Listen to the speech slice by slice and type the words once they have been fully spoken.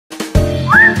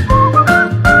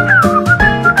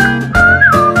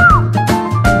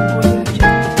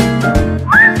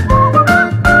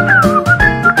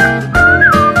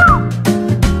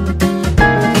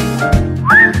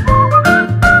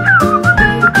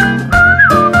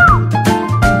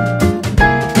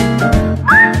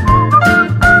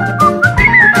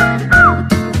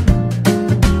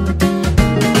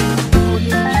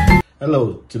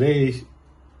Today,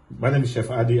 my name is Chef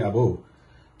Adi Abo.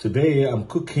 Today I'm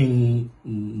cooking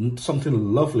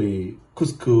something lovely,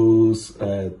 couscous,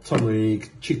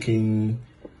 turmeric, chicken.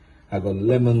 I got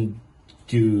lemon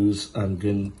juice I'm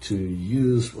going to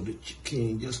use for the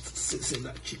chicken, just season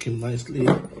that chicken nicely.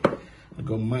 I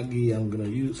got Maggi, I'm going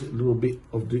to use a little bit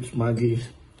of this Maggi.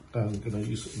 I'm going to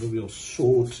use a little bit of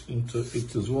salt into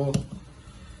it as well. A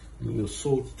little bit of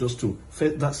salt just to,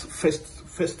 that's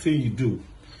first thing you do.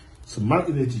 So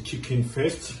marinate the chicken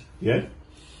first, yeah?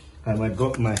 And I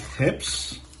got my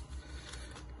herbs.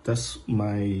 That's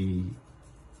my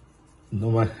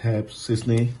normal herb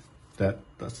seasoning.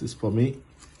 That's it for me.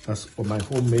 That's for my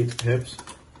homemade herbs.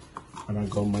 And I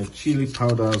got my chili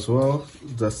powder as well.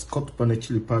 That's cut bunny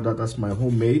chili powder. That's my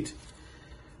homemade.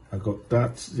 I got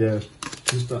that. Yeah,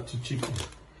 use that to chicken.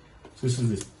 This is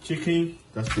the chicken.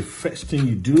 That's the first thing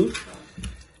you do.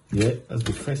 Yeah, that's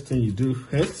the first thing you do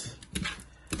first.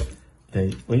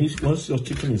 Then once your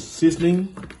chicken is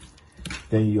seasoning,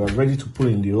 then you are ready to put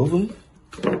it in the oven.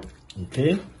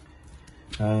 Okay,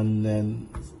 and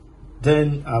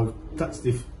then that's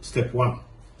the step one.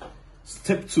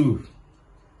 Step two,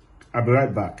 I'll be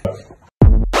right back.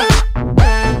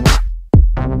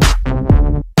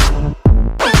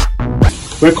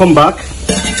 Welcome back.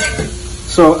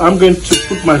 So I'm going to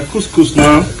put my couscous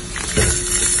now.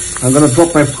 I'm going to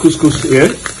drop my couscous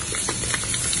here.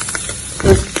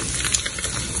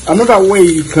 Another way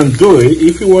you can do it,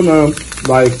 if you want to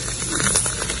like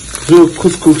do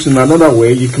couscous in another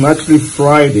way, you can actually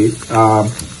fry it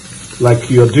like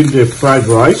you're doing the fried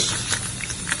rice.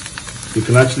 You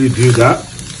can actually do that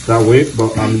way,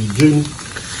 but I'm doing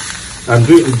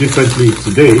it differently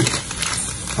today.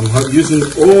 I'm using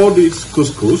all this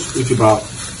couscous, which is about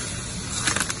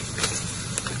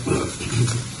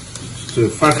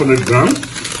 500 grams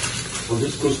of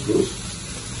this couscous,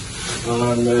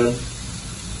 and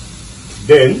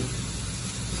then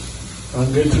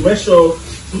I'm going to measure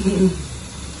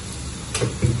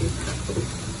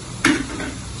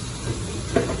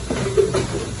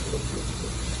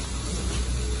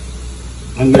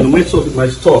I'm going to measure my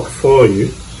stock for you,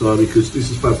 so because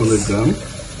this is 500 grams,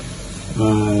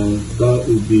 and that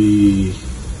will be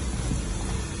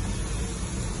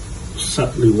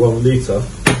exactly 1 liter.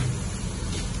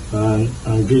 And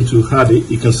I'm going to add it.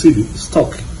 You can see the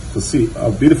stock. You can see how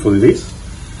beautiful it is.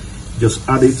 Just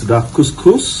add it to that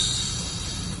couscous.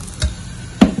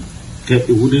 Get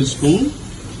a wooden spoon.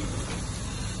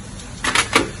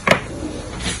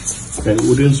 Get a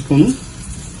wooden spoon.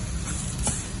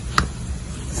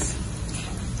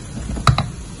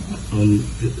 And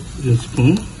the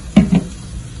spoon.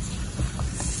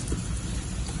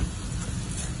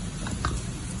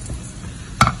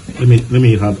 Let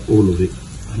me add all of it.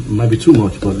 It might be too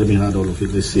much, but let me add all of it.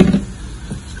 Let's see.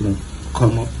 It's gonna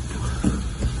come up.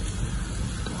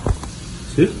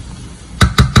 See?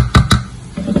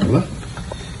 Voila.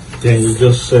 Then you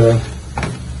just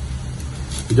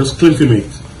clean it.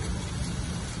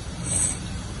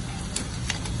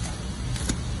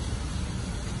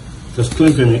 Just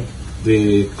clean it.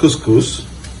 The couscous.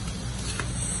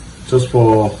 Just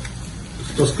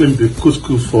clean the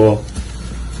couscous for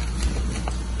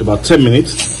about 10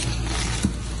 minutes.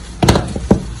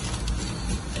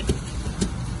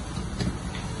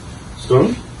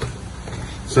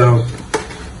 So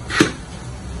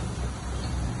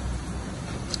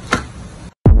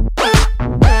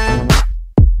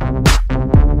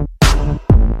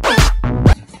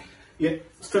yeah,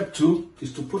 step 2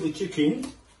 is to put the chicken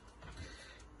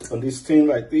on this thing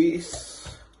like this.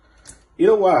 You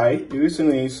know why? The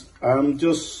reason is I'm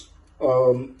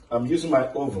using my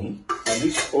oven, and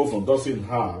this oven doesn't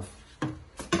have,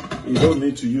 you don't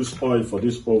need to use oil for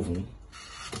this oven.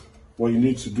 What you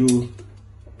need to do,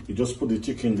 you just put the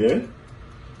chicken there,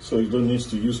 so you don't need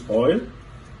to use oil.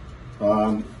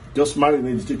 Just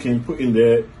marinate the chicken, put in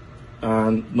there,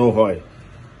 and no oil.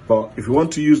 But if you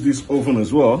want to use this oven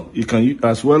as well, you can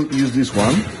as well use this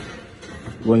one.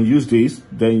 When you use this,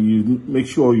 then you make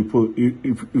sure you put,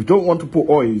 if you don't want to put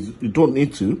oil, you don't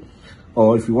need to.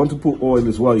 Or if you want to put oil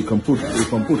as well, you can put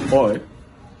oil.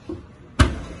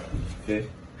 Okay.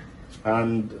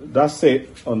 And that's it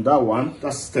on that one.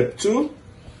 That's step 2.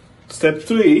 Step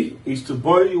 3 is to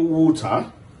boil your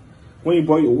water. When you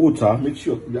boil your water, make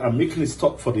sure I'm making a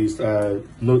stock for this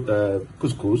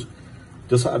couscous.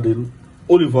 Just add the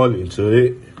olive oil into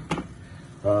it.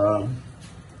 A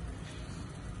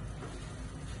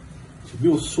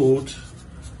bit of salt,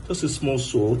 just a small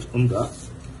salt on that,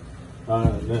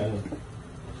 and a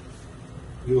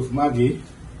bit of Maggi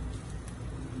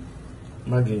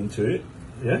into it,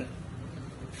 yeah.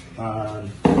 And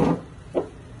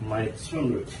my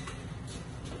turmeric.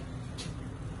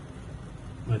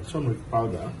 my turmeric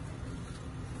powder.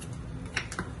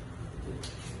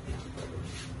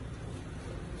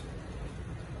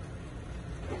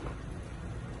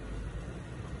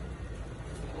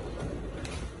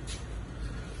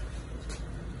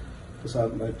 Just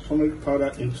add my turmeric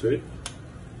powder into it.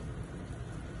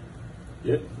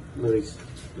 Yep, let it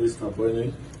start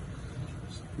boiling.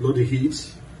 Low the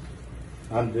heat.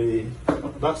 And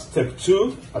that's step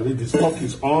 2. At least the stock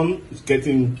is on. It's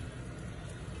getting,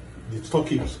 the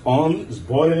stock is on, it's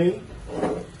boiling.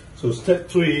 So step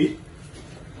 3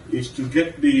 is to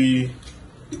get the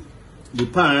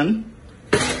pan.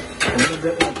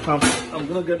 I'm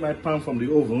gonna get my pan from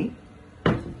the oven.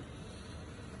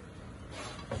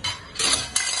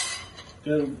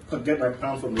 Get my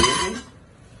pan from the oven.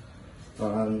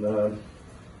 And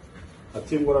I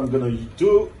think what I'm gonna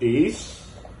do is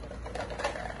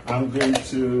I'm going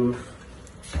to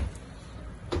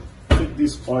take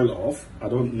this oil off. I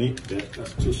don't need that.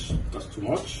 That's too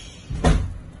much.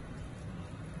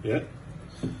 Yeah.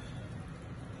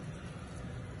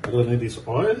 I don't need this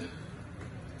oil.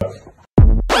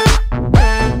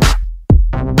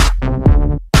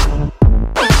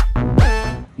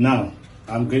 Now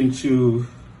I'm going to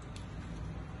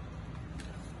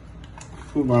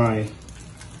put my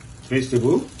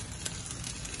vegetable. You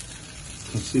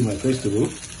can see my vegetable.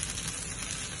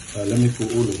 Let me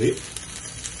put all of it.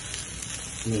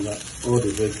 All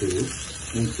the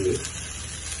vegetables into it.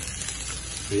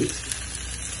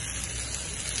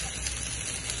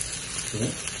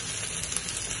 Okay.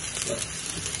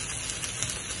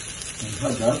 And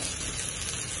have that.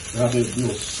 Have a bit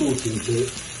of salt into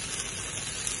it.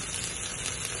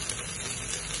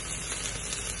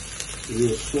 A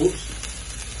little salt.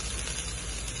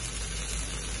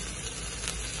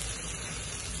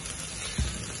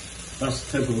 That's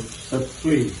step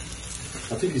 3.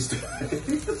 I think it's I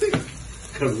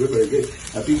can't remember again.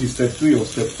 I think it's step 3 or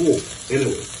step 4.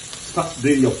 Anyway, start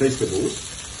doing your vegetables.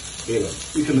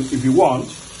 You can, if you want,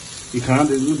 you can add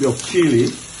a little bit of chili.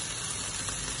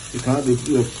 You can add a little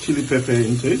bit of chili pepper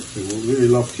into it. You will really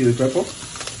love chili pepper.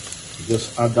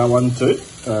 Just add that one to it,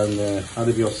 and add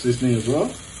a bit of seasoning as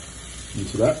well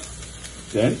into that.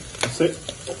 Then that's it.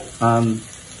 And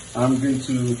I'm going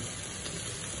to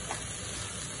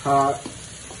add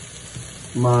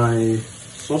my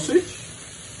sausage.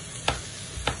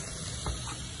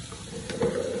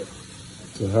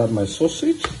 To have my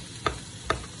sausage,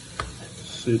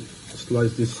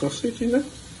 slice this sausage in there.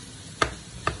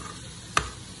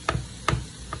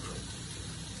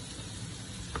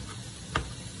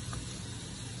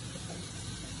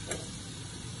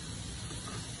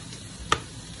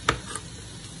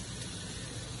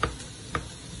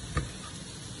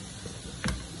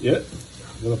 Yeah,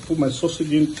 I'm gonna put my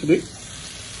sausage into it.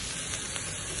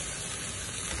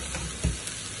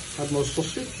 Add more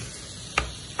sausage.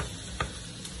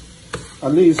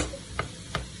 At least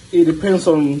it depends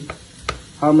on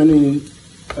how many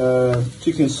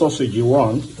chicken sausage you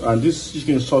want, and this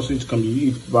chicken sausage can be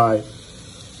eaten by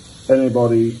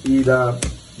anybody. Either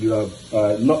you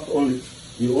are not only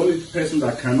the only person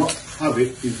that cannot have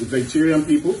it is the vegetarian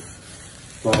people,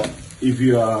 but if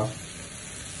you are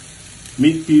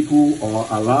meat people or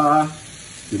Allah,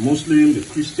 the Muslim, the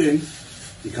Christian,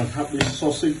 you can have these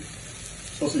sausages,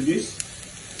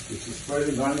 which is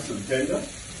very nice and tender.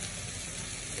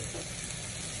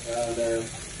 And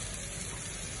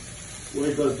what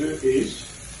you're going to do is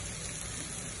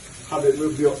add a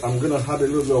little bit of, I'm going to add a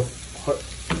little bit of hot.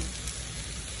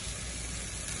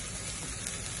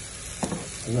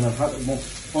 I'm going to add more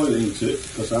oil into it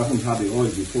because I haven't had the oil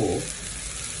before.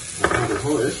 I'll add the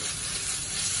oil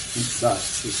into that.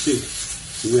 You see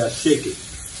the way I shake it.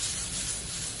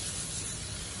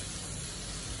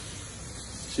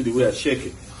 See the way I shake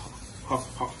it. Hop,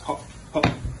 hop, hop, hop.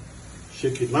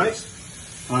 Shake it nice.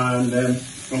 And then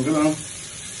I'm gonna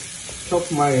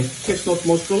chop my chestnut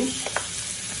mushrooms.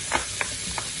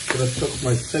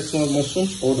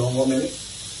 Hold on 1 minute.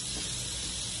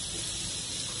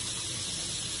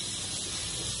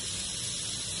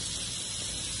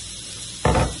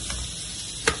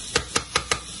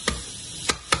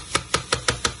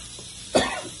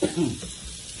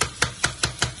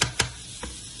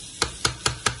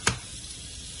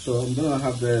 So I'm gonna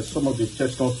have some of the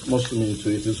chestnut mushroom into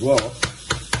it as well.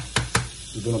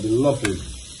 It's gonna be lovely.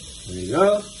 There you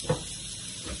go.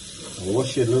 I'll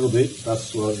wash it a little bit.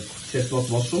 That's what chestnut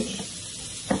mushrooms.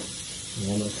 You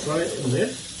wanna fry it in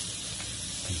there.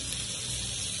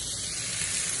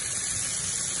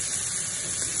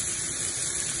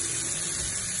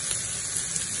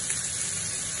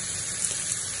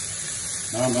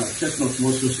 Now my chestnut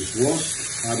mushrooms is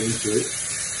washed. Add into it.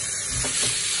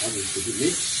 add it to the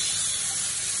mix.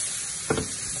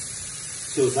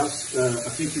 So that's I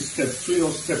think it's step 3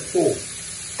 or step 4.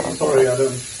 Sorry, I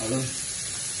can't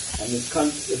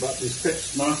about the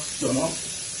steps now, so no.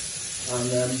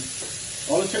 And I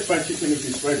want to check my chicken if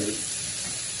it's ready.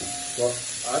 But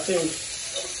I think,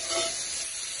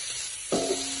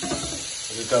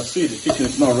 as you can see, the chicken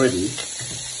is not ready,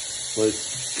 but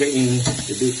it's getting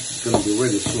a bit, it's going to be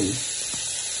ready soon.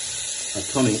 I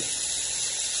turn it,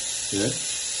 yeah,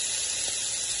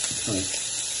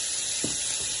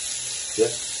 yeah,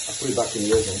 I put it back in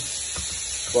the oven.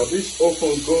 But this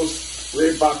oven goes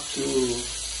way back to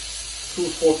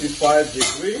 245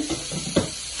 degrees,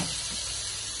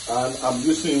 and I'm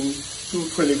using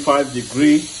 225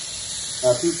 degree,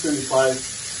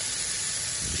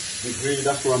 225 degree,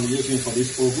 that's what I'm using for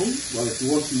this oven. Well, if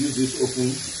you want to use this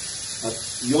oven,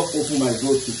 your oven might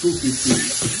go to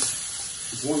 250.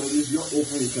 If you want to use your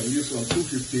oven, you can use on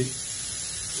 250.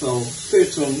 So stay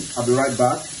tuned, I'll be right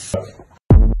back.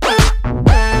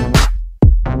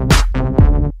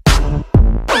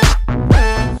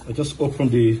 I just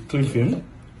opened the cling film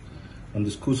on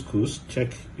this couscous,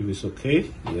 check if it's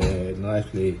okay. Yeah,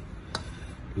 nicely,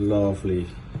 lovely.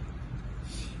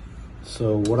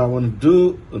 So what I want to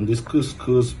do on this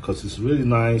couscous, because it's really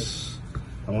nice,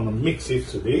 I want to mix it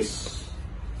to this.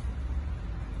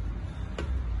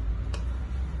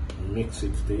 Mix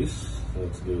it to this, so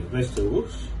to the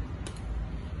vegetables.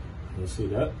 You see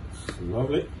that? It's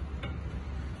lovely.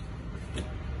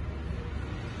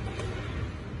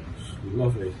 It's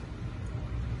lovely.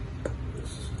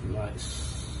 It's nice.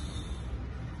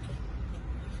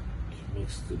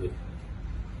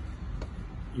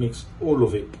 Mix all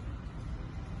of it.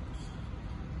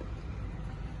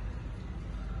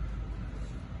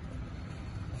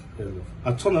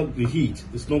 I turn up the heat.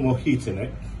 There's no more heat in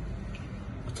it.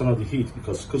 I turn up the heat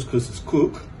because couscous is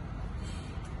cooked.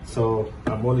 So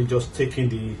I'm only just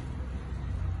taking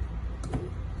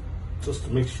just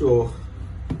to make sure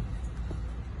the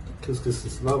couscous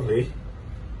is lovely.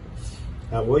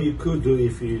 And what you could do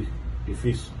if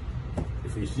it's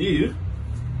you,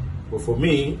 but for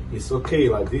me, it's okay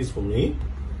like this for me.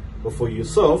 But for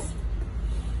yourself,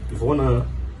 if you wanna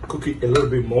cook it a little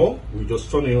bit more, we just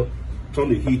turn the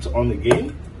heat on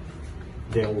again.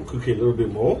 Then we'll cook it a little bit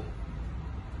more.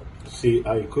 See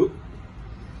how you cook.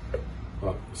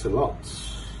 Oh, it's a lot.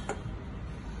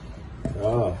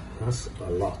 Ah, that's a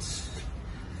lot.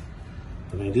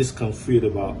 I mean, this can feed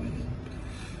about.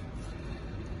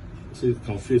 So it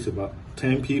can feed about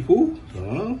 10 people.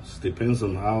 It depends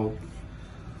on how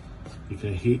you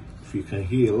can heat. If you can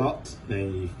heat a lot,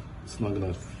 then it's not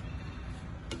gonna.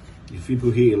 If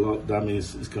people heat a lot, that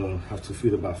means it's gonna have to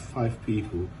feed about 5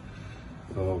 people.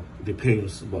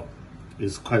 Depends, but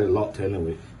it's quite a lot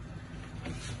anyway.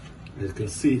 As you can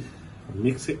see,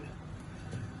 mix it.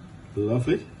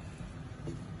 Lovely.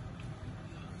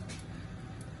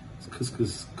 Couscous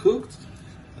is cooked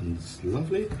and it's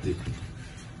lovely.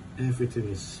 Everything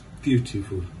is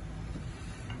beautiful. You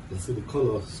can see the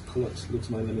color looks nice.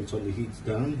 Let me turn the heat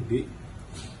down a bit.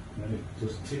 Let me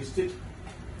just taste it.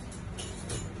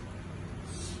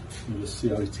 Let's see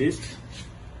how it tastes.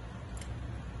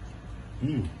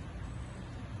 It's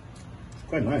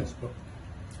quite nice,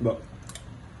 but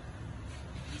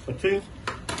I think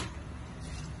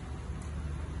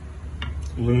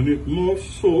I'm gonna need more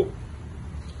salt.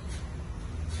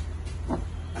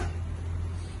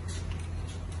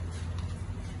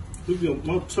 Little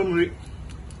more turmeric.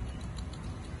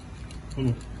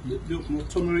 Little more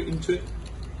turmeric into it.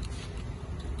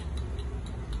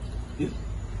 Yeah.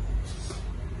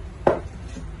 A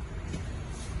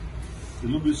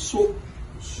little bit salt,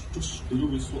 just a little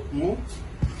bit salt more.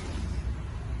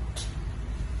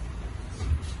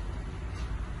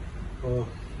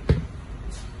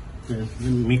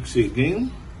 Then mix it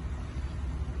again.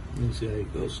 Let me see how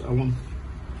it goes. I want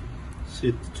to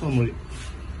see the turmeric.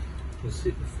 Let's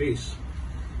see the face.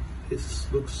 It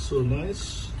looks so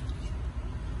nice.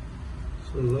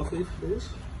 So lovely face.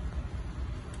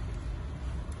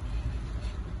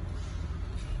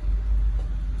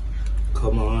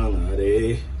 Come on,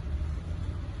 Ade.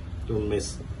 Don't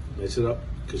mess it up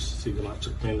because you're gonna have to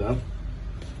clean that.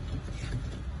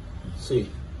 Let's see.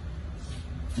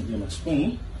 I'll get my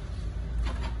spoon.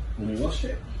 Let me wash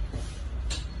it.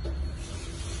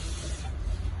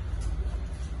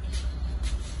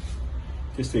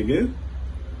 Taste it good.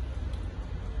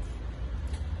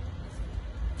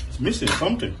 It's missing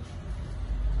something.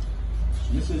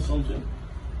 It's missing something.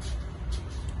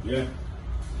 Yeah.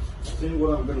 I think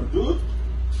what I'm gonna do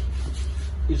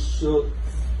is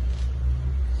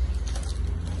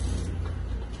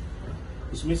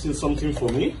it's missing something for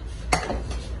me.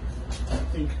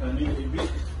 think I need a bit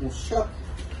more sharp.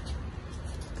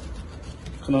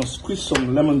 Can I squeeze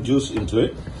some lemon juice into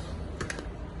it?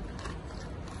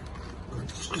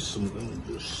 Squeeze some lemon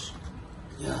juice.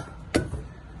 Yeah. I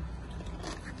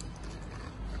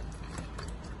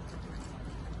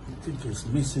think it's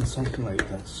missing something like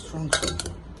that. Strong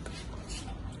something.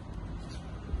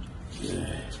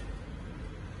 Yeah.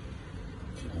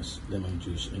 There's lemon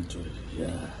juice into it.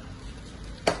 Yeah.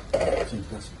 I think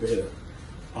that's better.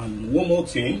 And one more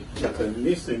thing that I'm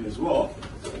missing as well,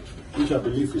 which I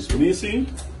believe is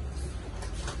missing,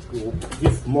 will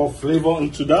give more flavor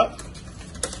into that.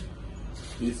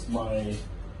 Is I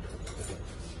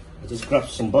just grab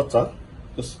some butter,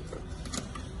 just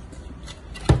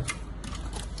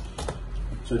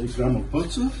 30 grams of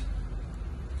butter.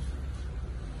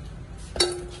 I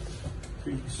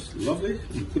think it's lovely.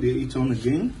 You put the heat on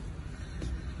again,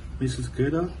 mix it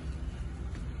together.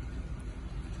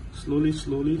 Slowly,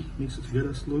 mix it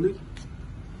together slowly.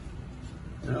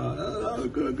 Get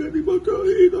the butter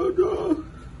in.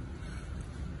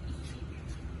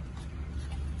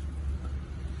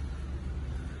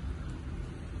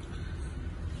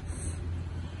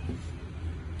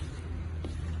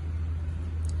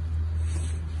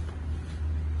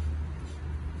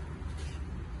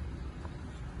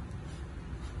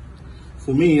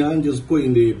 For me, I'm just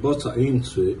putting the butter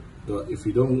into it, but if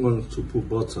you don't want to put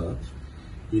butter,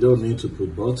 you don't need to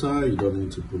put butter, you don't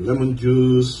need to put lemon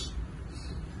juice.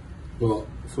 But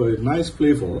for a nice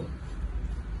flavor,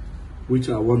 which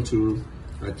I want to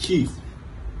achieve,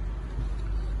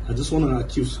 I just want to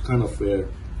achieve kind of a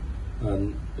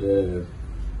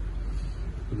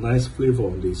nice flavor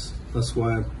on this. That's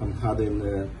why I'm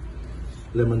adding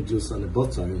lemon juice and the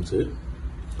butter into it,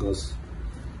 because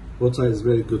butter is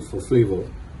very good for flavor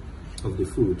of the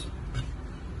food.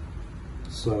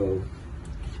 So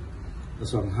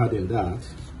that's why I'm adding that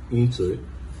into it.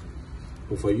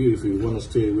 But for you, if you want to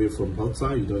stay away from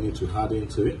butter, you don't need to add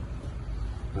into it.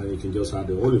 And you can just add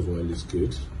the olive oil, it's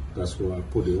good. That's why I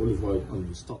put the olive oil on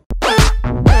the top.